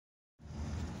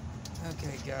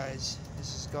Okay guys,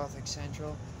 this is Gothic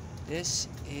Central. This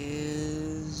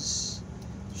is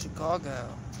Chicago.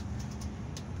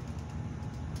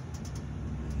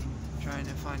 I'm trying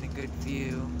to find a good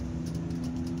view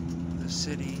of the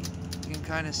city. You can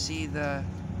kind of see the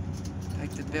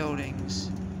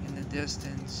buildings in the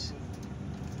distance.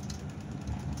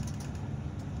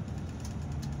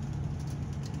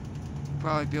 You'll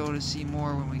probably be able to see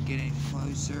more when we get in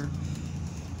closer.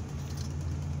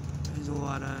 There's a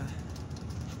lot of,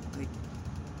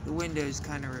 the window is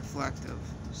kind of reflective,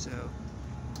 so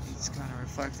it's kind of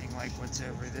reflecting like what's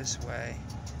over this way.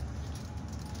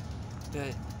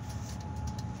 But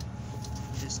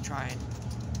I'm just trying to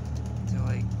it's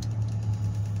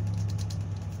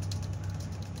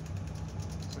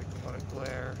like a lot of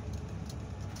glare.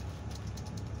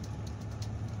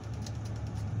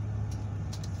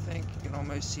 I think you can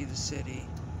almost see the city.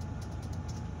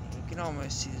 You can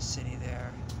almost see the city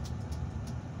there.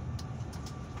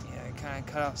 Kind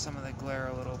of cut out some of the glare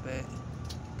a little bit,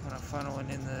 kind of funneling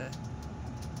in the.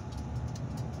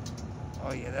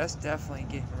 Oh yeah, that's definitely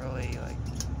getting really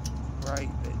bright.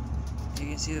 But you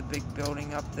can see the big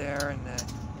building up there in the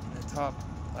top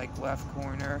left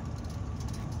corner.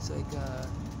 It's I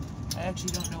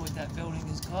actually don't know what that building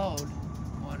is called,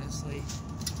 honestly.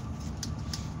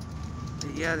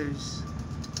 But yeah, there's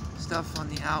stuff on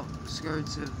the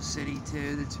outskirts of the city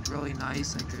too that's really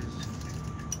nice. There's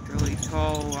really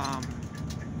tall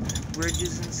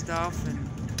bridges and stuff, and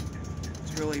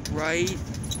it's really bright.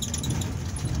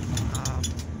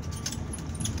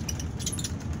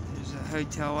 There's a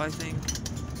hotel, I think,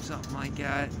 something like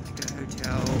that, like a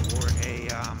hotel or a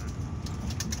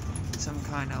some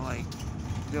kind of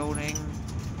building,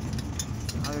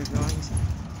 other buildings.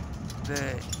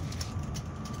 But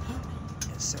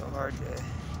it's so hard to.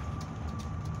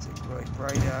 It's really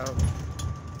bright out.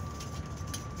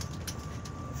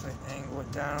 If I angle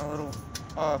it down a little,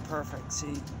 oh perfect, see,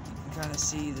 you can kind of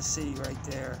see the city right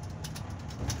there.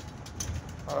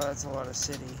 Oh, that's a lot of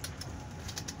city.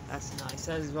 That's nice.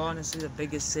 That is honestly the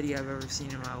biggest city I've ever seen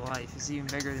in my life. It's even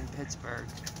bigger than Pittsburgh.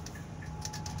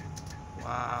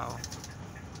 Wow.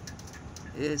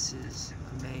 This is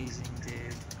amazing,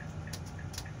 dude.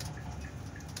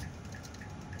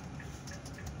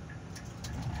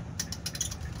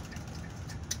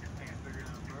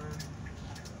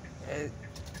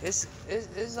 This is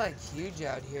huge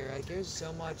out here. There's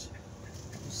so much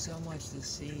to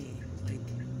see.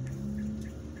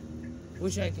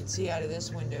 Wish I could see out of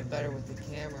this window better with the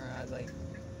camera. I'd look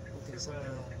at some of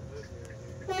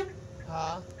that.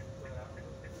 Huh?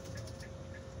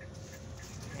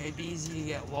 It'd be easy to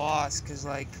get lost because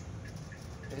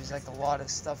there's a lot of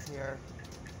stuff here.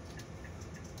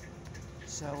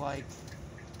 So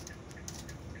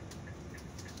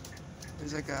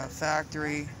there's a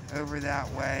factory over that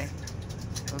way.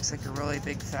 Looks like a really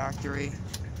big factory.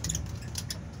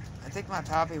 I think my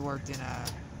pappy worked in a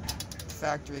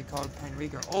factory called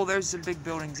Penrico. Oh, there's some big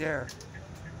buildings there.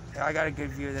 Yeah, I got a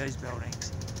good view of those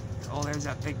buildings. Oh, there's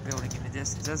that big building in the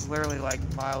distance. That's literally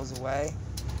miles away.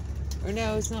 Or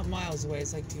no, it's not miles away.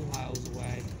 It's 2 miles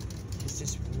away. It's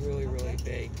just really, really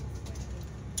big.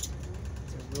 It's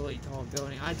a really tall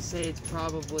building. I'd say it's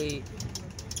probably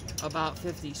about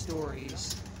 50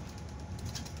 stories.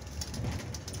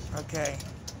 Okay,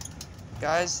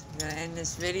 guys, I'm gonna end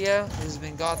this video. This has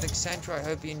been Gothic Central. I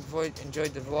hope you enjoyed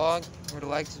the vlog. Remember to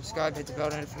like, subscribe, hit the bell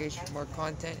notification for more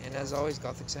content. And as always,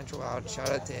 Gothic Central out. Shout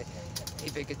out to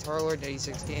 8-Bit Guitar Lord,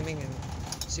 EDDYSIXX Gaming, and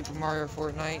Super Mario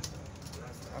Fortnite.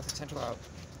 Gothic Central out.